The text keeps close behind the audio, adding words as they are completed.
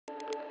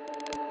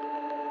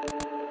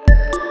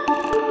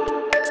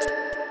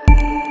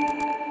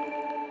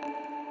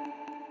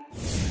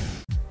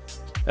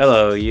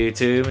Hello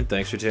YouTube, and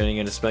thanks for tuning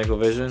in to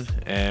SPANKLE-VISION,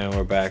 and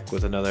we're back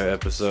with another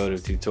episode of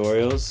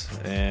tutorials.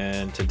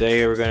 And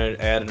today we're going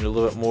to add a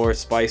little bit more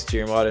spice to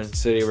your modern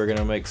city. We're going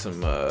to make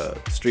some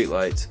street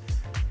lights,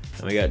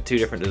 and we got two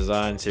different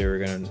designs here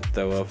we're going to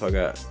throw up. I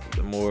got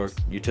the more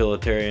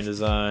utilitarian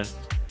design,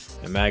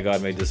 and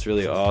MadGod made this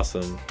really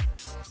awesome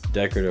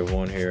decorative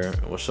one here.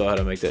 We'll show how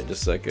to make that in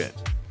just a second.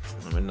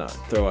 Let me not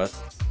throw out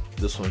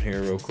this one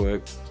here real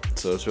quick.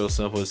 So it's real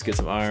simple. Just get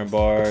some iron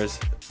bars,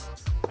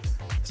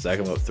 stack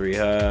them up 3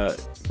 high,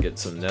 get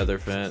some nether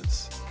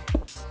fence,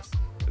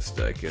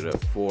 stack it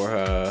up 4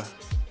 high,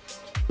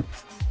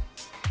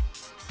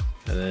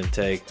 and then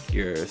take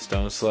your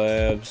stone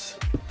slabs,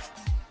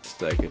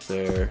 stack it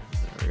there.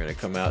 And we're gonna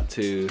come out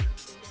two,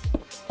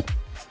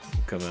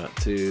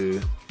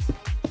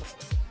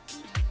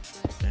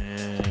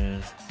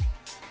 and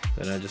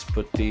then I just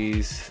put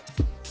these,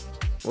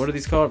 what are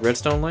these called?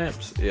 Redstone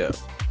lamps? Yeah.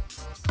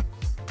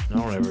 I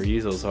don't ever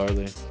use those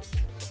hardly.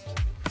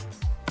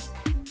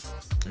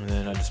 And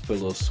then I just put a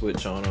little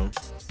switch on them.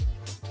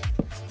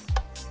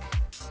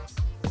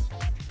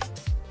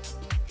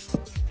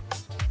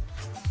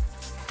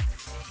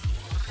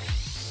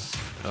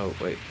 Oh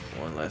wait,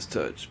 one last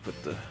touch.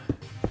 Put the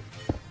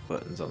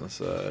buttons on the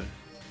side.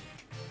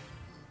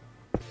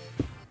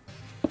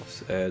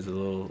 Just adds a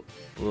little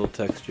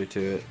texture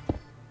to it.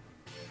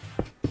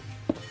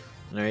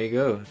 And there you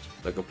go.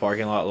 It's like a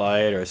parking lot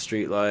light or a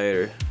street light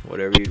or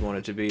whatever you'd want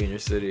it to be in your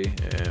city.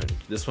 And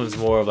this one's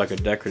more of like a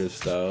decorative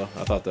style.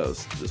 I thought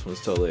this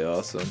one's totally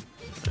awesome.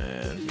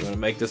 And you want to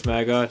make this,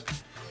 MadGod?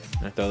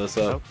 Can I throw this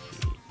up?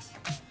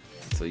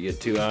 So you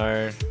get 2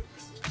 iron.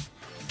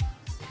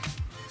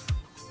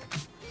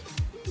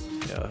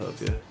 Yeah, I'll help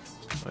you.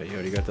 Oh, you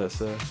already got that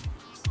set?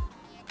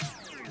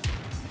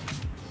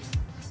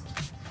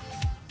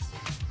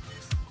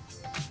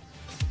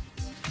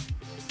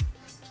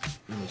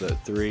 Was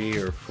that 3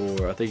 or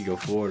 4? I think you go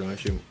 4,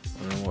 don't you?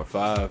 No more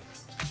 5.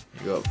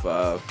 You go up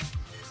 5.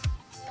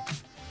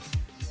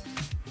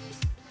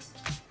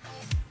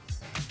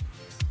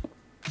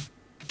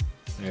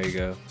 There you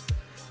go.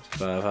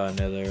 5 high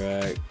nether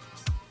rack.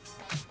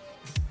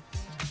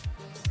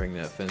 Bring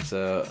that fence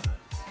out.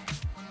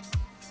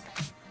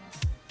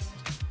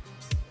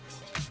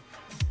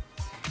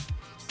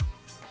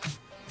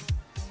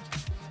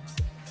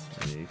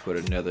 And you put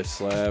another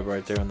slab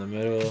right there in the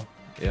middle.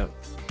 Yep.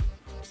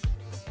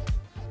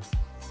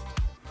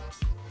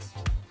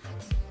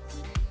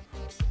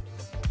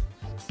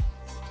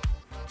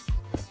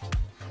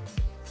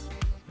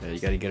 Yeah, you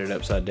gotta get it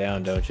upside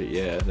down, don't you?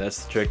 Yeah,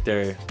 that's the trick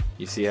there.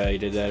 You see how you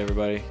did that,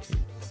 everybody?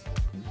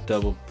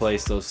 Double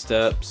place those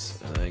steps,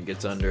 and then it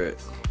gets under it.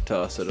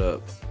 Toss it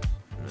up,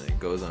 and then it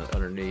goes on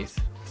underneath.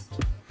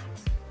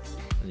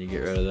 And you get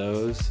rid of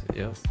those.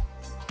 Yep.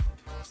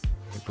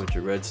 You put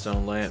your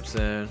redstone lamps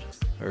in,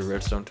 or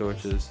redstone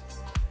torches.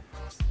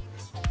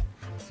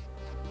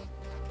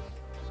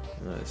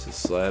 This is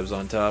slabs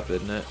on top,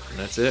 isn't it? And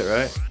that's it,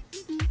 right?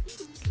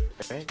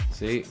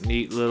 See,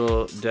 neat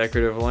little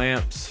decorative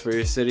lamps for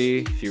your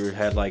city. If you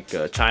had like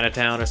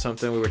Chinatown or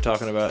something we were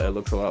talking about, it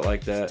looks a lot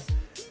like that.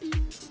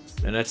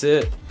 And that's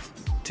it.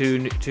 Two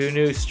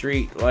new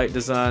street light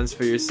designs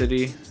for your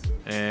city,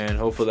 and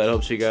hopefully that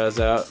helps you guys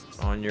out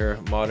on your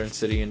modern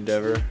city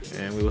endeavor.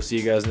 And we will see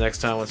you guys next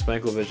time on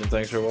SPANKLE-VISION.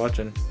 Thanks for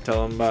watching.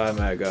 Tell them bye,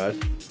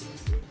 MadGod.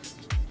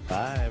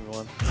 Bye,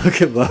 everyone.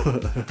 Look at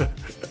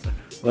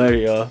Bubba. Later,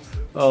 y'all.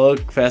 Oh,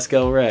 look,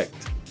 Pascal wrecked.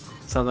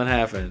 Something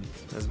happened.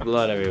 There's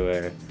blood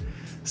everywhere.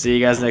 See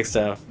you guys next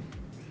time.